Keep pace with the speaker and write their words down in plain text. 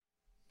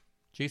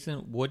Jason,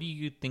 what do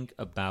you think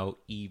about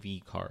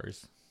EV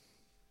cars?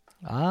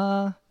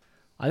 I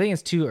think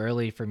it's too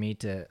early for me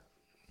to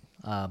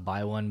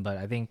buy one, but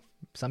I think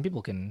some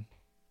people can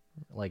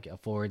like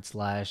afford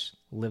slash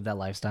live that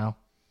lifestyle.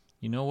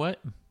 You know what?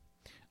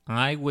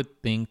 I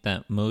would think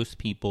that most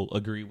people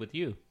agree with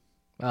you.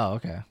 Oh,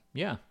 okay.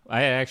 Yeah,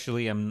 I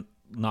actually am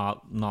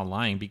not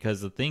lying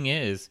because the thing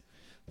is,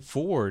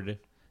 Ford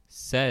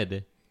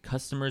said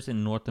customers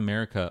in North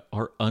America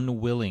are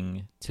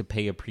unwilling to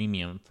pay a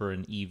premium for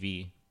an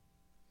EV.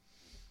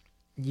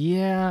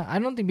 Yeah, I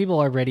don't think people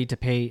are ready to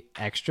pay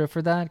extra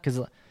for that because,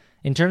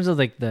 in terms of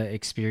like the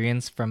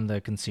experience from the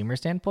consumer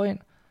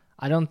standpoint,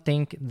 I don't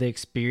think the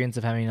experience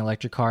of having an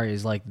electric car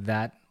is like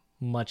that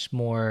much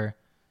more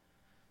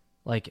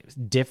like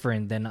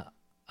different than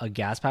a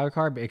gas powered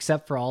car, but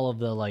except for all of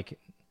the like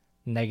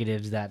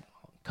negatives that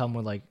come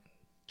with like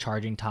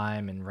charging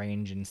time and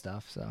range and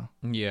stuff. So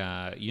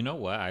Yeah, you know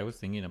what? I was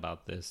thinking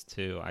about this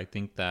too. I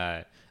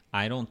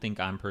don't think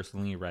I'm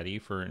personally ready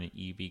for an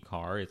EV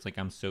car. It's like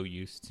I'm so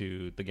used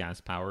to the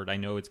gas powered. I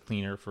know it's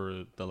cleaner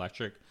for the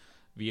electric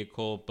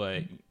vehicle,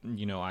 but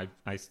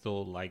I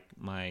still like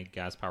my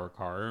gas powered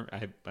car.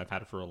 I've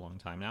had it for a long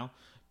time now.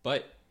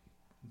 But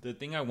the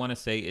thing I want to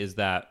say is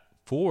that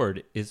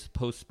Ford is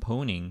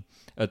postponing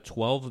a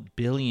 $12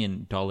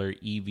 billion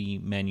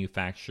EV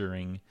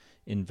manufacturing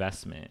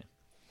investment.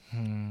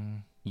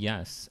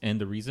 Yes,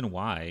 and the reason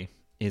why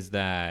is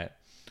that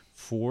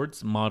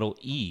Ford's Model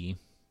E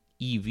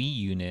EV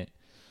unit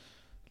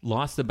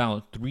lost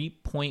about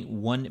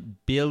 3.1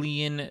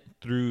 billion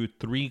through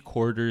 3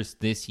 quarters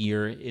this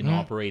year in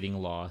operating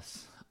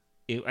loss.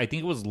 I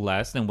think it was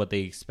less than what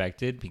they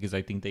expected because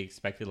I think they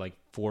expected like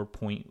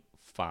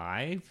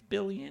 4.5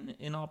 billion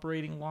in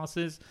operating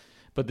losses,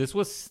 but this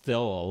was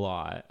still a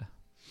lot.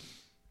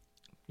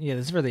 yeah,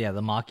 this is for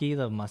the Mach-E,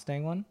 the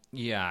Mustang one.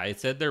 Yeah,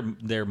 it said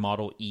their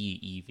Model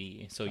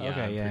E EV. So yeah,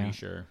 Okay, I'm yeah. pretty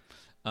sure.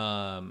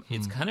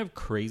 It's kind of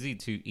crazy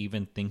to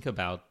even think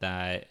about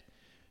that.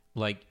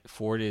 Like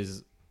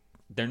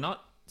they're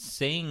not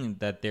saying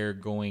that they're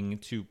going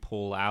to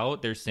pull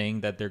out. They're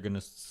saying that they're going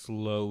to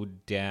slow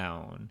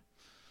down.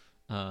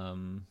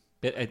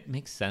 But it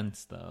makes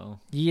sense though.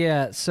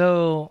 Yeah,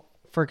 so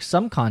for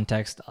some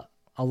context,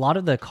 a lot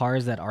of the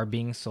cars that are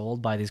being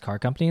sold by these car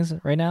companies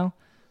right now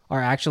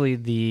are actually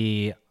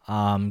the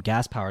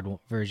gas powered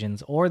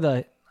versions or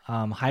the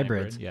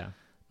hybrids. Yeah.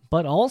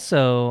 But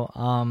also,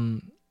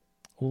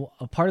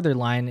 a part of their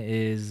line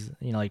is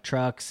like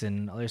trucks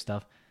and other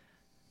stuff.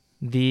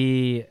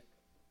 The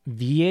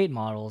V8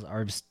 models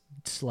are just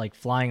like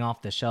flying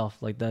off the shelf,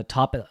 like the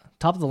top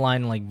of the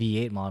line like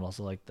V8 models,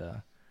 so like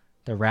the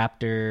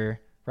Raptor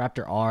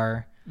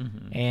R,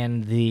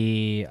 and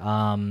the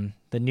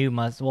new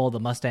the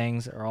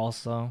Mustangs are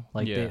also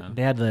like Yeah.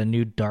 they had the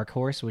new Dark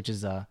Horse, which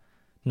is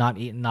not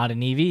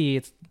an EV.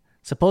 It's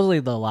supposedly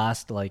the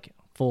last like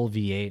full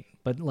V8,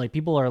 but like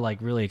people are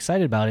like really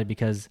excited about it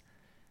because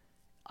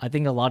I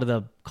think a lot of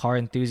the car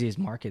enthusiast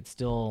market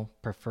still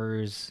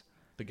prefers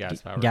The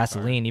gas powered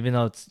gasoline, even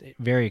though it's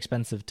very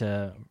expensive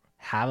to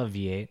have a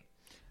V8.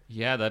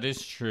 Yeah, that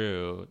is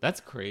true. That's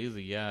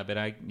crazy. Yeah, but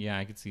I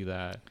could see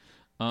that.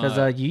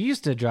 Because you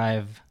used to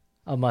drive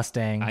a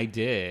Mustang, I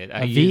did.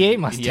 a V8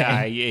 Mustang.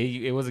 Yeah,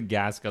 it was a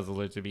gas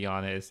guzzler, to be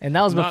honest. and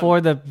that was before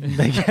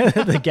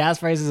the gas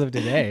prices of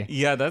today.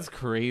 Yeah, that's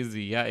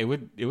crazy. Yeah, it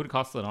would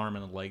cost an arm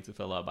and a leg to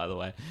fill up. By the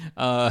way,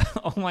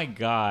 oh my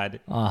god.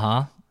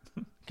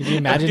 Could you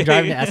imagine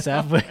driving an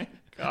SF?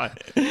 God.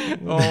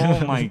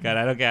 Oh my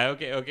god.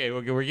 Okay.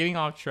 We're getting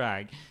off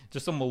track.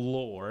 Just some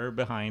lore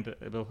behind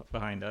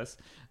us.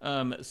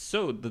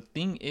 So the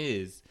thing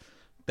is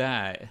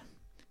that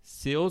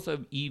sales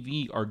of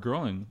EV are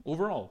growing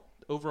overall.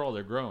 Overall,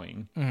 they're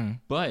growing,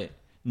 but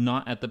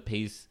not at the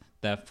pace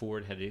that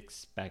Ford had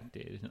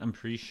expected. I'm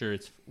pretty sure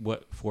it's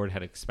what Ford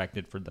had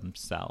expected for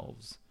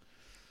themselves.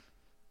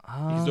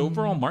 Because the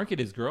overall market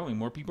is growing.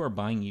 More people are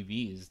buying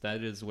EVs.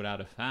 That is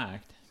without a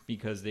fact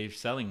because they're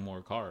selling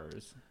more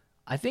cars.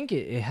 I think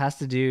it has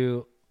to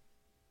do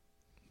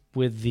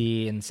with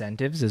the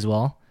incentives as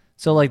well.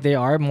 So like they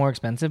are more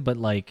expensive, but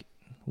like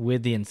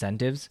with the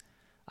incentives,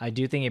 I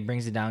do think it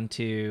brings it down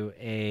to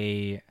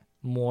a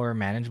more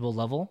manageable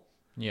level.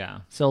 Yeah.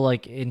 So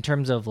like in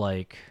terms of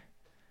like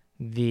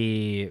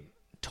the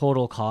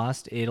total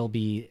cost, it'll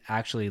be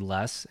actually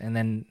less. And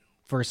then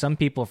for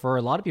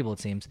a lot of people, it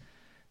seems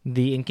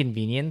the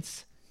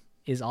inconvenience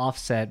is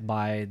offset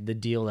by the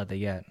deal that they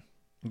get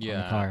on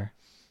the car.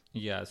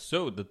 Yeah.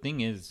 So the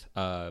thing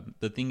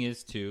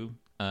is too,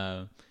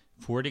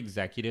 Ford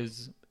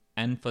executives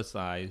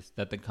emphasize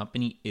that the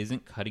company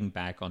isn't cutting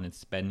back on its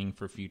spending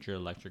for future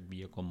electric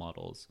vehicle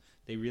models.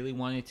 They really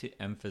wanted to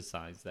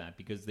emphasize that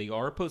because they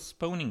are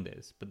postponing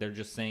this, but they're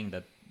just saying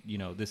that,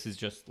 this is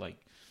just like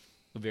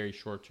a very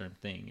short-term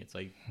thing. It's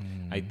like,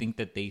 I think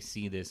that they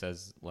see this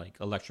as like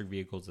electric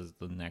vehicles as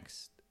the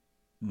next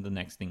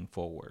thing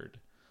forward.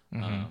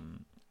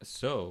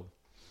 So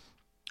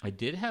I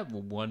did have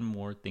one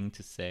more thing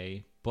to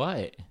say,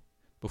 but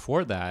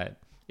before that,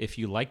 if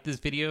you like this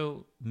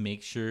video,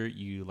 make sure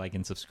you like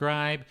and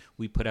subscribe.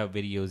 We put out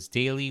videos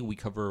daily. We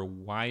cover a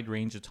wide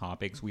range of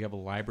topics. We have a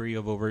library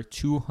of over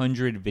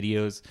 200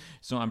 videos.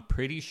 So I'm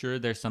pretty sure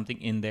there's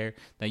something in there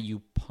that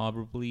you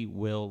probably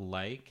will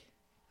like.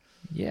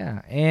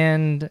 Yeah.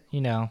 And,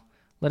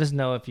 let us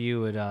know if you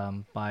would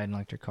buy an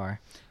electric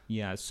car.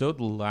 Yeah. So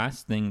the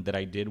last thing that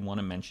I did want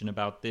to mention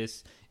about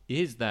this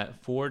is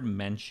that Ford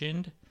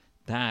mentioned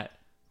that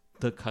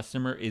the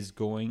customer is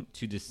going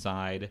to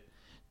decide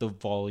the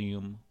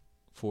volume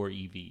for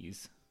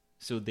EVs.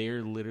 So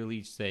they're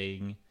literally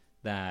saying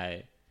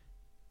that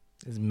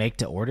is make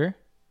to order.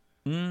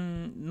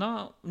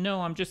 No,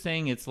 I'm just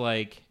saying it's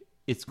like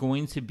it's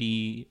going to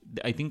be.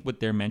 I think what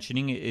they're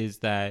mentioning is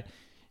that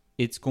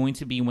it's going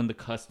to be when the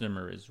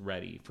customer is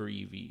ready for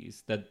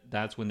EVs.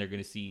 That's when they're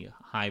going to see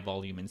high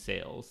volume in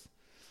sales.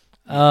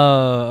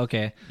 Oh,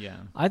 okay. Yeah.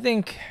 I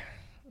think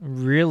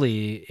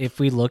really, if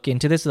we look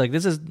into this, like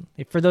this is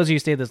for those of you who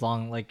stayed this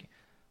long, like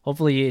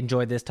hopefully you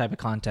enjoyed this type of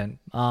content.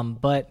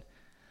 But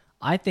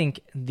I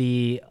think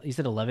you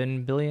said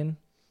 11 billion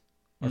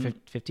or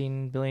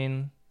 15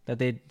 billion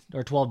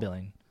or 12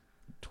 billion.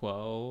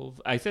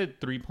 12. I said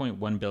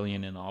 3.1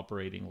 billion in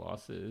operating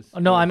losses. Oh,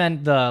 no, I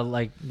meant they're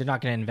not going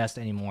to invest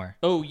anymore.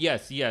 Oh,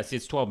 yes,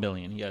 it's 12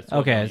 billion. Yes.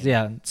 12 okay,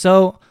 billion. Yeah.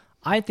 So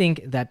I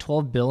think that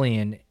 12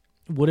 billion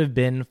would have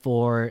been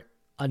for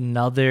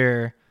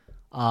another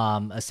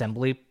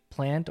assembly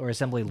plant or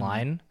assembly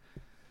line.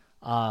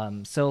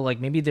 So like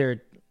maybe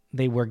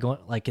they were going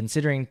like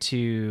considering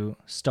to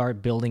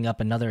start building up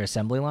another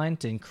assembly line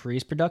to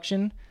increase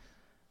production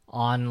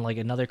on like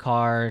another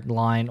car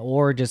line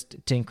or just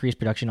to increase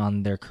production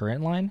on their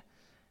current line.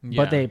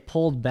 Yeah. But they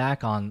pulled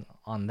back on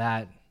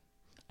that.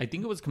 I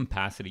think it was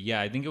capacity.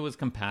 Yeah, I think it was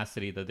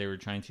capacity that they were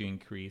trying to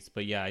increase.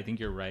 But yeah, I think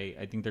you're right.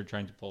 I think they're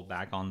trying to pull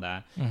back on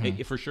that.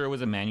 For sure, it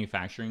was a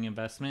manufacturing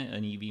investment,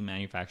 an EV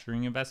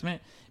manufacturing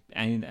investment.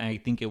 And I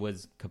think it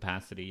was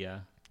capacity,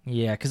 yeah.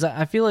 Yeah, because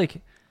I feel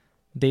like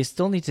they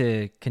still need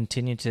to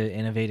continue to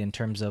innovate in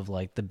terms of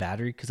like the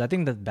battery. Because I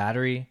think the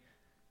battery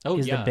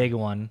is the big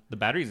one. The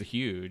battery is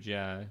huge,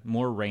 yeah.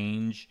 More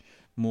range,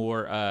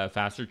 more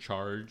faster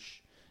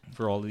charge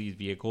for all of these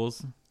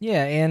vehicles.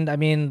 Yeah, and I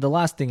mean, the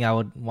last thing I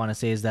would want to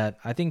say is that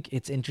I think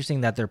it's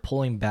interesting that they're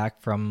pulling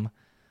back from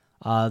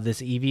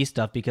this EV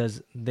stuff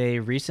because they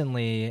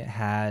recently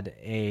had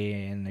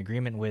an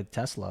agreement with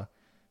Tesla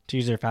to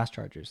use their fast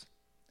chargers.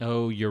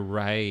 Oh, you're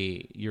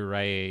right.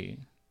 I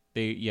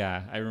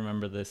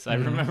remember this. I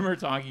remember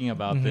talking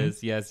about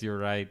this. Yes, you're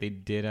right. They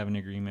did have an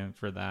agreement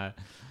for that.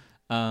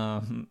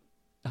 Oh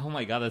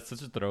my God, that's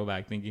such a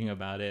throwback thinking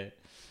about it.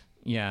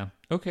 Yeah.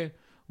 Okay.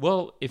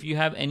 Well, if you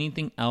have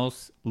anything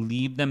else,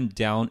 leave them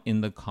down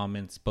in the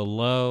comments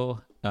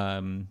below.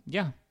 Let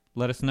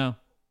us know.